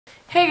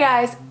Hey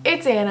guys,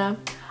 it's Anna.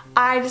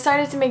 I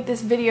decided to make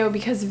this video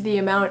because of the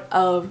amount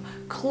of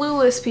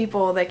clueless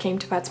people that came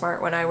to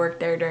Petsmart when I worked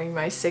there during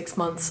my 6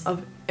 months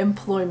of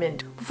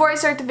employment. Before I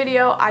start the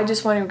video, I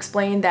just want to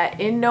explain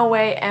that in no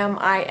way am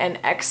I an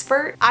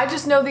expert. I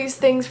just know these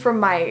things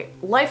from my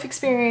life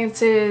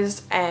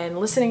experiences and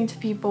listening to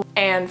people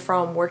and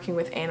from working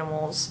with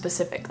animals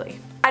specifically.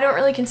 I don't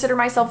really consider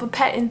myself a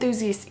pet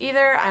enthusiast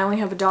either. I only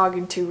have a dog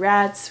and 2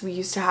 rats. We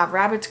used to have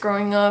rabbits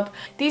growing up.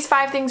 These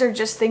 5 things are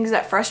just things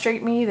that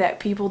frustrate me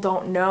that people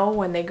don't know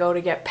when they go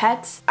to get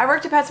pets. I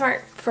worked at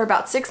Petsmart for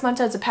about 6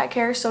 months as a pet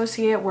care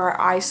associate where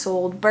I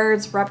sold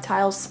birds,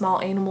 reptiles, small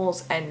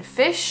animals, and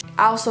fish.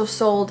 I also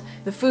sold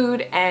the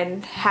food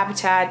and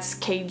habitats,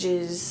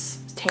 cages,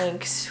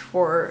 tanks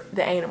for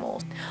the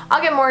animals.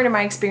 I'll get more into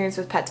my experience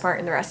with Petsmart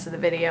in the rest of the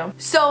video.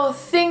 So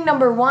thing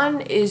number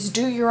 1 is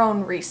do your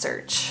own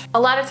research. A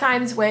lot of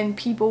times when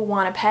people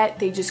want a pet,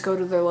 they just go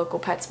to their local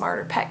Petsmart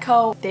or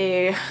Petco.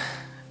 They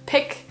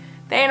pick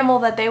the animal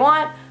that they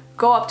want,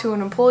 go up to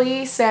an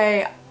employee,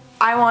 say,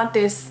 I want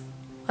this,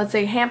 let's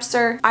say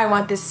hamster. I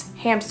want this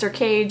hamster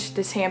cage,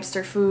 this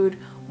hamster food.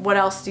 What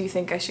else do you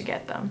think I should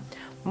get them?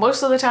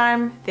 Most of the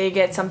time, they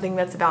get something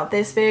that's about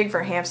this big for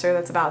a hamster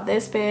that's about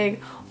this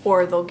big,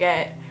 or they'll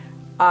get,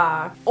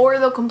 or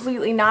they'll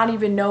completely not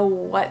even know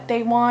what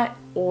they want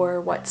or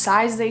what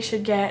size they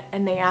should get,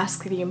 and they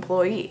ask the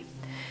employee.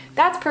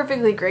 That's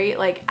perfectly great.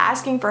 Like,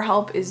 asking for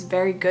help is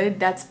very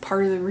good. That's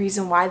part of the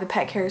reason why the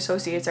pet care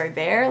associates are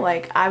there.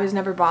 Like, I was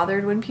never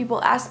bothered when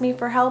people asked me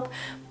for help,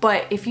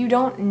 but if you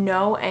don't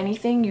know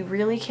anything, you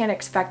really can't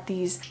expect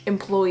these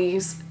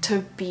employees to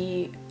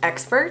be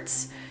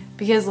experts,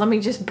 because let me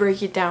just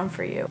break it down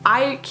for you.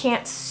 I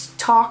can't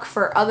talk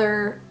for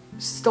other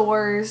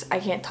stores, I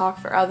can't talk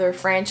for other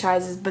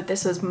franchises, but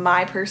this was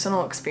my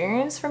personal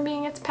experience from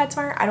being at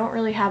Petsmart. I don't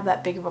really have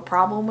that big of a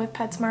problem with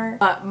Petsmart,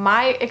 but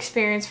my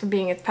experience from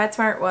being at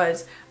Petsmart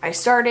was I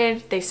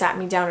started, they sat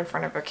me down in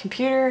front of a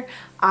computer,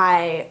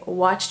 I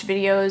watched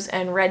videos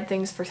and read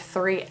things for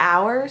 3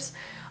 hours,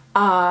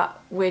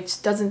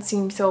 which doesn't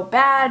seem so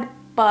bad,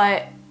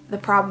 but the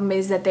problem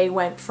is that they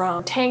went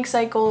from tank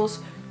cycles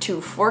to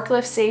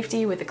forklift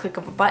safety with a click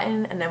of a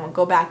button, and then we'll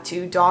go back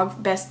to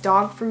best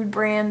dog food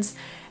brands.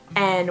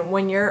 And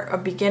when you're a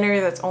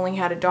beginner that's only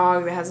had a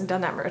dog that hasn't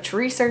done that much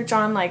research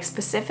on like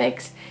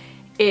specifics,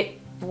 it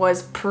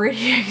was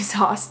pretty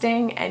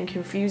exhausting and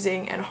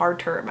confusing and hard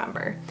to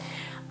remember.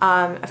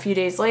 A few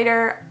days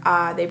later,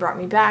 they brought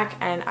me back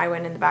and I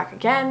went in the back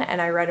again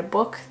and I read a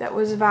book that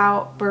was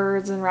about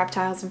birds and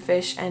reptiles and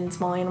fish and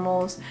small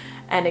animals.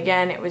 And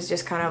again, it was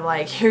just kind of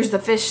like, here's the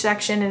fish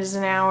section, it is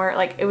an hour.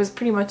 Like, it was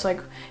pretty much like,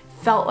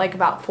 felt like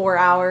about 4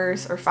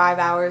 hours or 5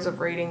 hours of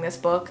reading this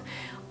book.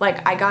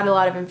 Like, I got a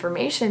lot of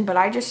information, but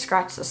I just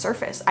scratched the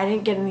surface. I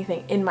didn't get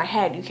anything in my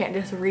head. You can't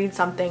just read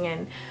something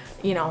and,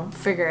 you know,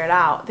 figure it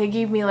out. They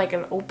gave me like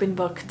an open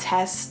book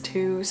test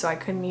too, so I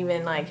couldn't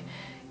even like,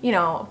 you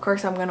know, of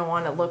course I'm gonna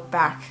want to look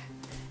back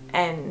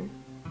and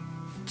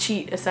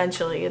cheat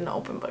essentially in the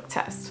open book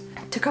test.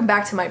 To come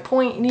back to my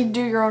point, you need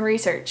to do your own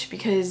research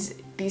because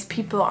these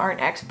people aren't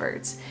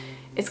experts.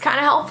 It's kind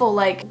of helpful.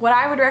 Like, what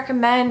I would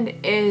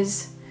recommend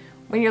is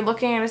when you're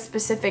looking at a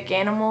specific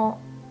animal,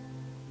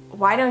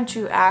 why don't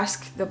you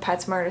ask the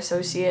Petsmart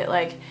associate,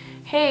 like,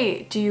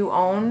 hey, do you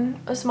own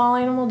a small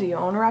animal? Do you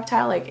own a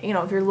reptile? Like, you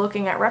know, if you're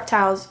looking at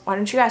reptiles, why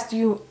don't you ask, do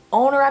you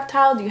own a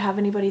reptile? Do you have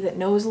anybody that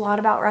knows a lot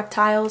about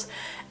reptiles?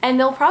 And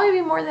they'll probably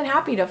be more than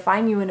happy to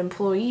find you an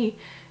employee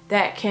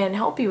that can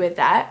help you with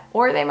that.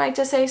 Or they might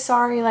just say,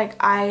 sorry, like,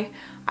 I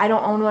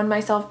don't own one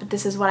myself, but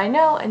this is what I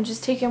know, and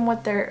just take in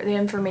what the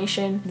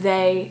information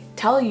they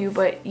tell you,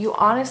 but you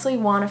honestly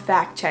want to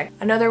fact check.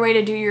 Another way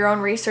to do your own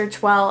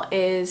research well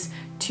is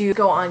to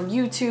go on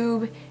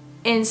YouTube,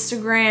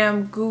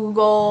 Instagram,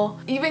 Google,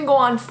 even go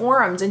on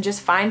forums and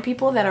just find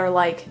people that are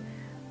like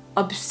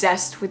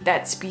obsessed with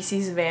that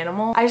species of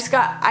animal.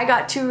 I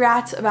got 2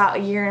 rats about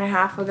 1.5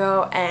 years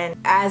ago, and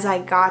as I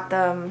got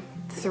them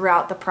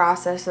throughout the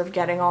process of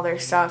getting all their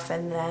stuff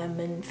and them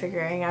and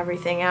figuring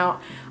everything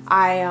out,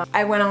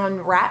 I went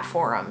on rat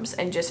forums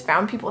and just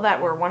found people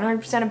that were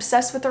 100%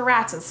 obsessed with the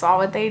rats and saw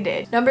what they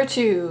did. Number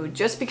 2,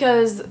 just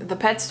because the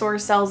pet store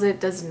sells it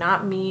does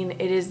not mean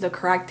it is the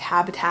correct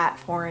habitat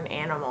for an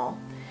animal.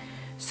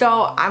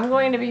 So I'm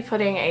going to be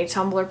putting a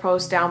Tumblr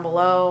post down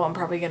below. I'm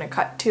probably going to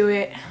cut to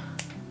it.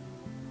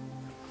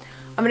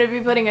 I'm going to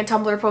be putting a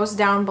Tumblr post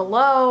down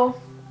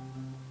below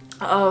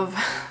of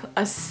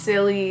a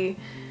silly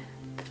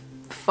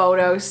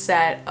photo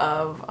set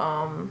of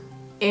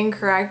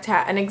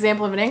an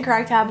example of an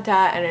incorrect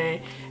habitat and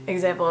an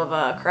example of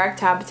a correct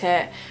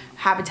habitat.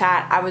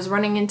 I was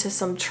running into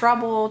some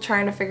trouble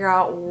trying to figure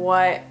out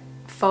what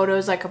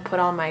photos I could put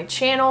on my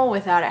channel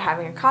without it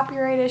having a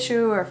copyright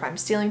issue or if I'm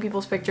stealing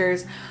people's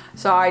pictures,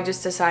 so I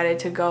just decided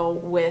to go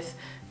with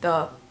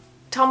the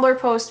Tumblr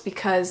post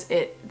because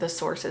the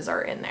sources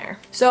are in there.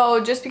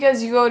 So just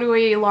because you go to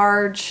a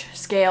large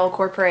scale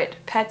corporate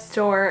pet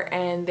store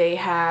and they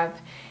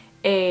have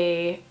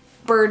a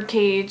bird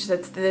cage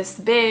that's this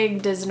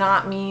big does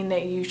not mean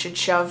that you should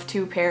shove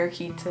 2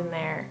 parakeets in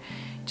there.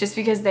 Just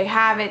because they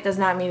have it does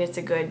not mean it's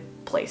a good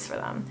place for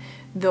them.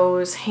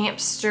 Those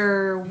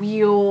hamster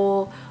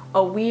wheel,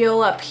 a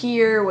wheel up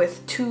here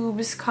with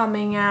tubes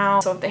coming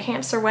out. So if the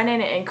hamster went in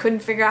it and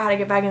couldn't figure out how to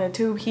get back in the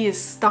tube, he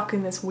is stuck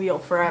in this wheel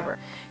forever.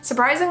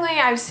 Surprisingly,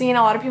 I've seen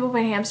a lot of people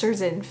put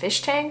hamsters in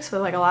fish tanks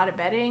with like a lot of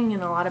bedding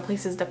and a lot of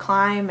places to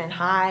climb and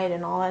hide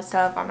and all that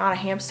stuff. I'm not a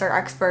hamster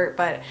expert,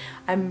 but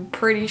I'm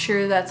pretty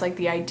sure that's like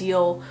the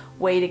ideal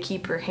way to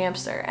keep your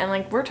hamster. And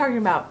like, we're talking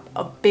about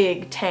a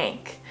big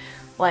tank.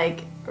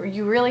 Like,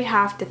 you really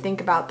have to think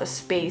about the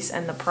space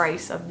and the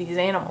price of these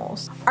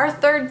animals. Our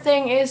third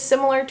thing is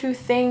similar to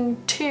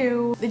thing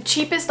 2. The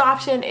cheapest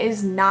option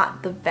is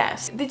not the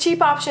best. The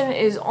cheap option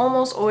is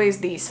almost always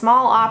the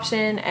small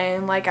option,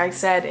 and like I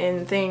said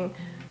in thing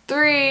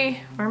 3,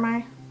 where am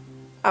I?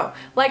 Oh,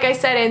 like I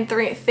said in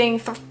thing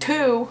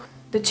 2,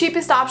 the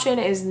cheapest option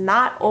is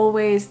not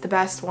always the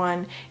best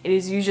one. It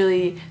is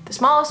usually the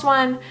smallest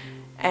one,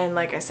 and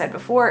like I said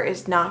before,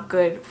 is not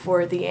good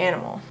for the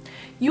animal.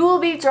 You will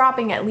be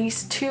dropping at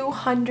least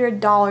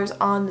 $200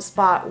 on the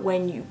spot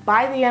when you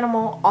buy the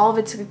animal, all of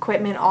its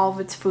equipment, all of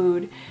its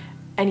food,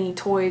 any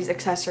toys,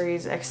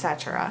 accessories,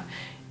 etc.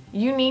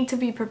 You need to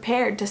be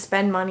prepared to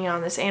spend money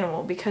on this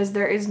animal because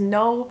there is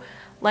no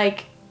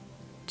like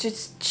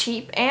just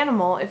cheap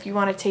animal if you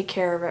want to take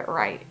care of it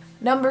right.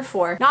 Number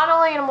 4, not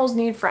all animals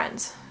need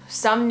friends.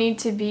 Some need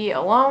to be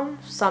alone,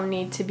 some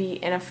need to be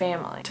in a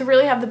family. To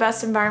really have the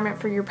best environment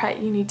for your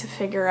pet, you need to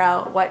figure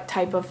out what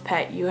type of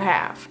pet you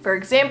have. For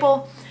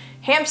example,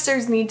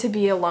 hamsters need to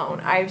be alone.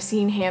 I've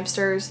seen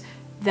hamsters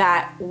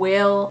that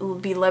will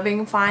be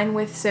living fine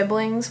with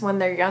siblings when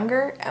they're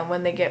younger, and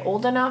when they get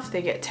old enough,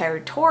 they get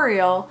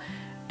territorial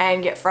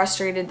and get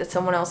frustrated that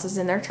someone else is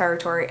in their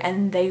territory,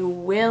 and they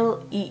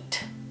will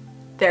eat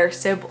their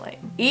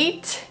sibling.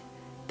 Eat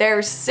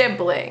their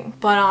sibling.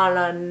 But on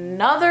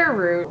another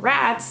route,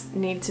 rats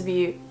need to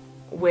be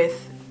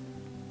with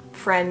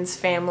friends,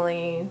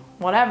 family,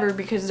 whatever,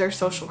 because they're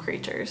social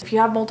creatures. If you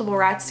have multiple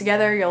rats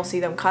together, you'll see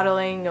them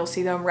cuddling, you'll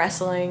see them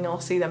wrestling, you'll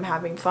see them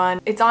having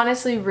fun. It's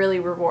honestly really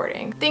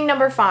rewarding. Thing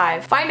number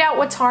 5, find out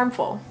what's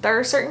harmful. There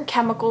are certain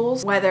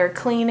chemicals, whether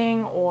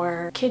cleaning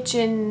or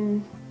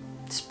kitchen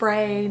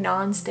spray,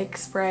 non-stick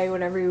spray,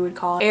 whatever you would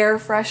call it, air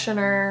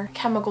freshener,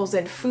 chemicals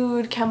in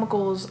food,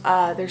 chemicals,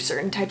 there's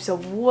certain types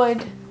of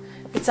wood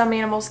that some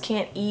animals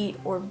can't eat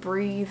or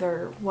breathe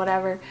or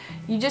whatever.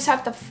 You just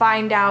have to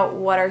find out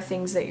what are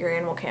things that your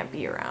animal can't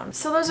be around.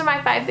 So those are my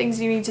 5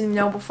 things you need to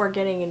know before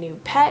getting a new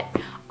pet.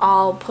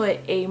 I'll put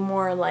a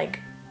more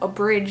like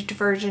abridged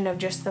version of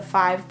just the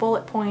 5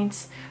 bullet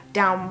points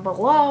down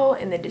below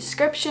in the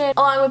description,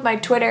 along with my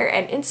Twitter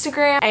and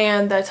Instagram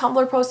and the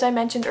Tumblr post I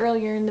mentioned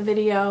earlier in the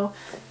video.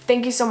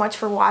 Thank you so much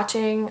for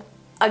watching.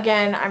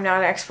 Again, I'm not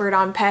an expert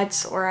on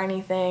pets or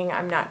anything.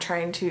 I'm not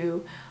trying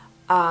to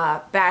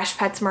bash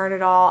Petsmart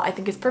at all. I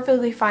think it's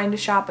perfectly fine to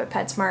shop at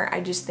Petsmart.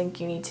 I just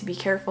think you need to be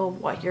careful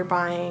what you're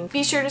buying.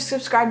 Be sure to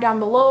subscribe down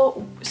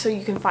below so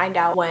you can find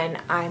out when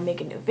I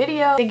make a new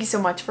video. Thank you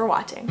so much for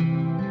watching.